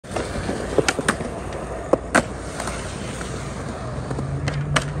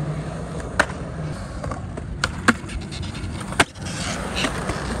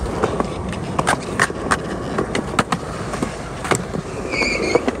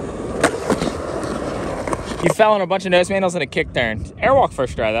You fell on a bunch of nose manuals and a kick turn. Airwalk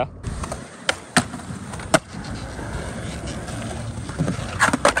first try though.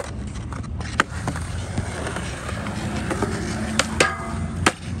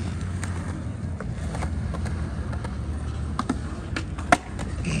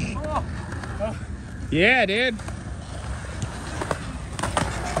 Yeah, dude.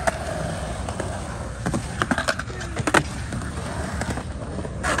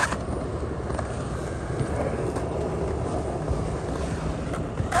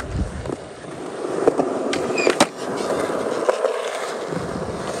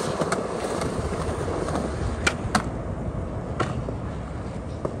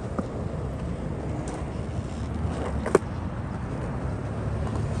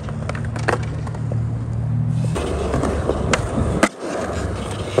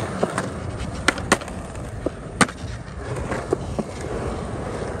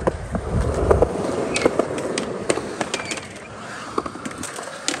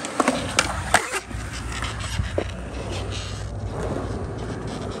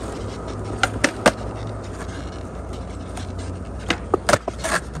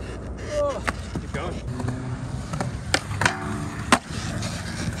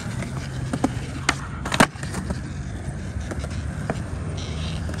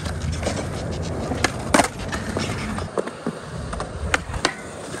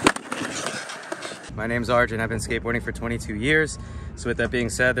 My name's Arjun. I've been skateboarding for 22 years. So with that being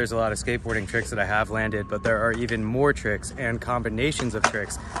said, there's a lot of skateboarding tricks that I have landed, but there are even more tricks and combinations of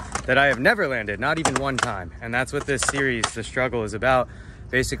tricks that I have never landed, not even one time. And that's what this series, The Struggle, is about.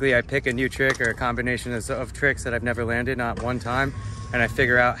 Basically, I pick a new trick or a combination of tricks that I've never landed, not one time, and I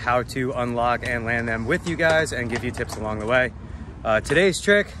figure out how to unlock and land them with you guys and give you tips along the way. Today's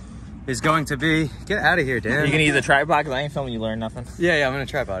trick is going to be, get out of here, Dan. You can either tripod, because I ain't filming you learn nothing. Yeah, I'm gonna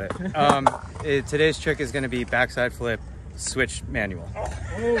tripod it. Today's trick is gonna be backside flip, switch manual.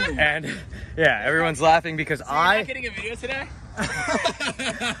 Oh. And yeah, everyone's laughing because so you're not getting a video today?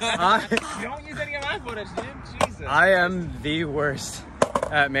 You don't use any of my footage, dude. Jesus. I am the worst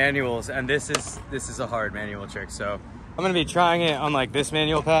at manuals, and this is a hard manual trick. So I'm gonna be trying it on like this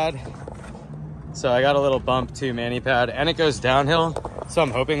manual pad. So I got a little bump to Manny pad, and it goes downhill. So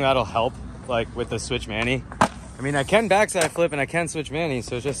I'm hoping that'll help, like with the switch Manny. I mean, I can backside flip and I can switch Manny,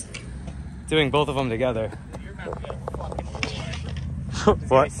 so just doing both of them together. You're about to get fucking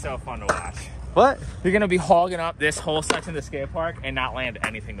what? It's so fun to watch. What? You're gonna be hogging up this whole section of the skate park and not land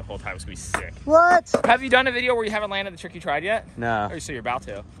anything the whole time. It's gonna be sick. What? Have you done a video where you haven't landed the trick you tried yet? No. Or so you're about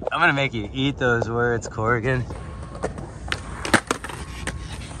to? I'm gonna make you eat those words, Corrigan.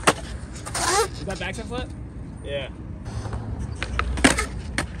 Is that backside flip? Yeah.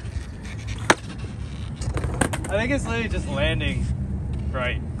 I think it's literally just landing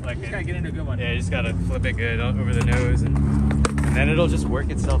right. Like you just gotta get into a good one. Yeah, you just gotta flip it good over the nose, and then it'll just work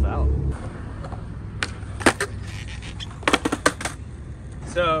itself out.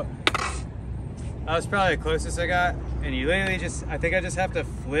 So that was probably the closest I got, and you literally just, I think I just have to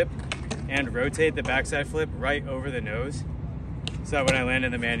flip and rotate the backside flip right over the nose, so that when I land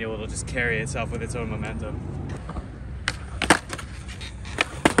in the manual, it'll just carry itself with its own momentum.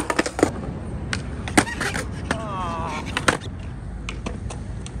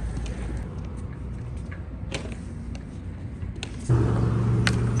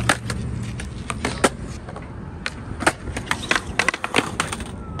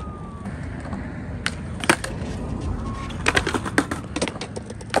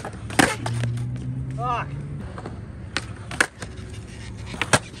 Fuck!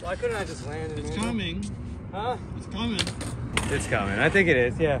 Why couldn't I just land in It's coming. Huh? It's coming. It's coming. I think it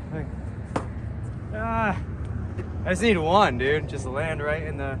is, yeah. I just need one, dude. Just land right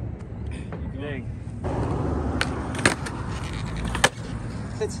in the thing.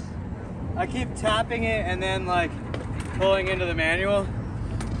 I keep tapping it and then like pulling into the manual.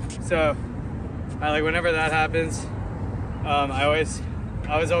 So whenever that happens, I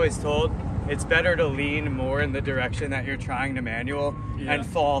was always told it's better to lean more in the direction that you're trying to manual and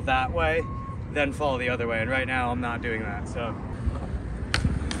fall that way than fall the other way. And right now I'm not doing that, so.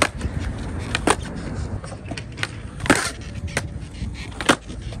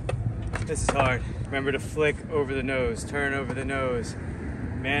 This is hard. Remember to flick over the nose, turn over the nose,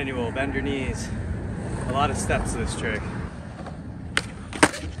 manual, bend your knees. A lot of steps to this trick.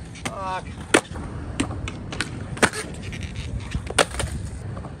 Fuck.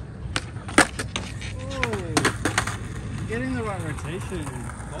 Getting the right rotation.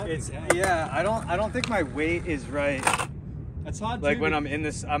 Yeah, I don't think my weight is right. It's hard. Like when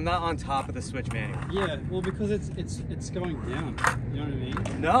I'm not on top of the switch manual. Yeah, well, because it's going down. You know what I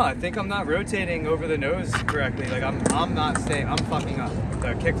mean? No, I think I'm not rotating over the nose correctly. Like I'm not staying. I'm fucking up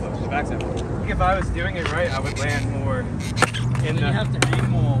the kickflip, the backside. I think if I was doing it right, I would land more in the. You have to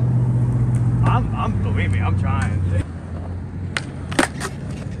aim more. Believe me, I'm trying.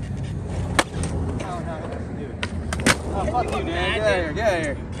 Oh, fuck you, man. Get out of here, get out of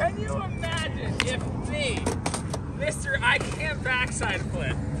here. Can you imagine if me, Mr. I can't backside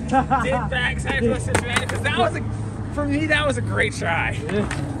flip, did backside flip such man? Because that was for me, that was a great try.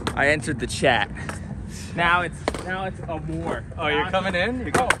 I entered the chat. Now it's a war. Oh, you're coming in?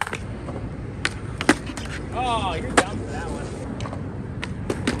 You're going. Oh, you're dumb for that one.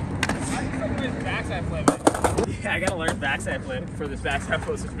 I think I'm learning backside flip. Yeah, I gotta learn backside flip for this backside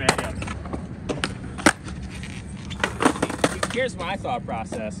flip switch manual. Here's my thought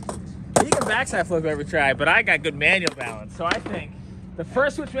process. You can backside flip every try, but I got good manual balance. So I think the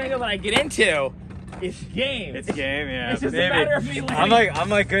first switch manual that I get into is game. It's game, yeah. It's just a matter of me I'm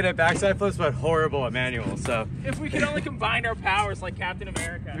like good at backside flips, but horrible at manual. So if we could only combine our powers like Captain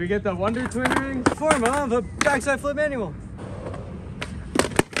America. we get the Wonder Twin Ring form of a backside flip manual.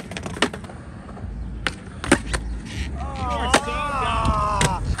 You're so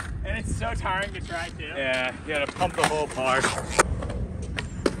dumb. And it's so tiring to try too. Yeah, you gotta pump the whole part.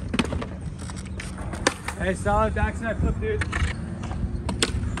 Hey, solid backside flip, dude.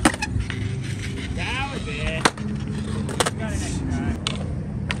 That was it. Got an extra try.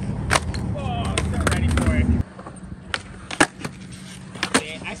 Oh, I'm not ready for it.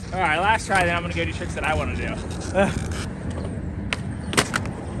 Alright, last try, then I'm gonna go do tricks that I want to do.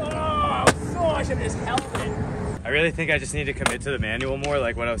 Oh, so I should have just held it. I really think I just need to commit to the manual more,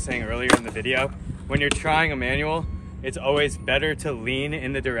 like what I was saying earlier in the video. When you're trying a manual, it's always better to lean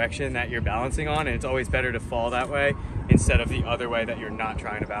in the direction that you're balancing on, and it's always better to fall that way instead of the other way that you're not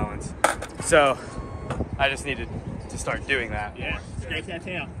trying to balance. So I just needed to start doing that. Yeah, scrape that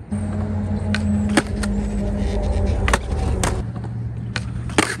tail.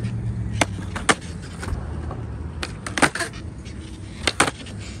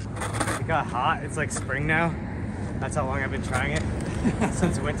 It got hot. It's like spring now. That's how long I've been trying it,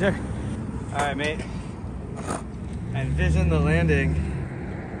 since winter. All right, mate. Envision the landing.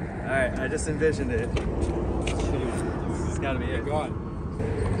 All right, I just envisioned it. This has got to be it. Go on.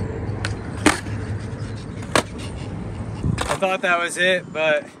 I thought that was it,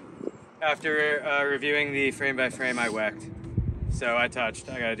 but after reviewing the frame by frame, I whacked. So I touched.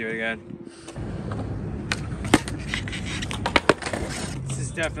 I gotta do it again. This is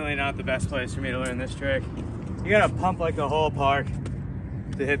definitely not the best place for me to learn this trick. You gotta pump like the whole park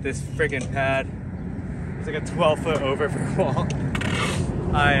to hit this friggin' pad. It's like a 12-foot overfit wall.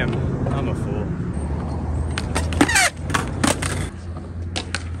 I'm a fool.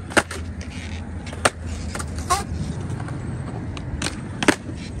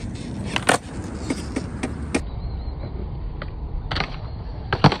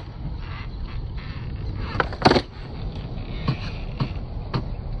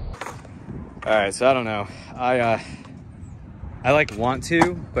 All right, so I don't know. I like want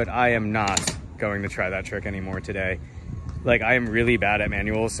to, but I am not going to try that trick anymore today. Like I am really bad at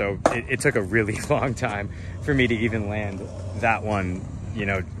manual, so it took a really long time for me to even land that one, you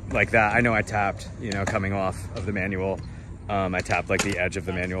know, like that. I know I tapped, you know, coming off of the manual. I tapped like the edge of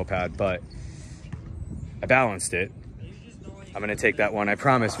the manual pad, but I balanced it. I'm gonna take that one. I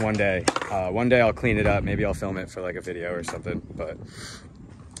promise one day I'll clean it up. Maybe I'll film it for like a video or something, but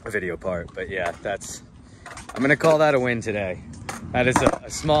a video part. But yeah, I'm gonna call that a win today. That is a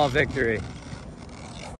small victory.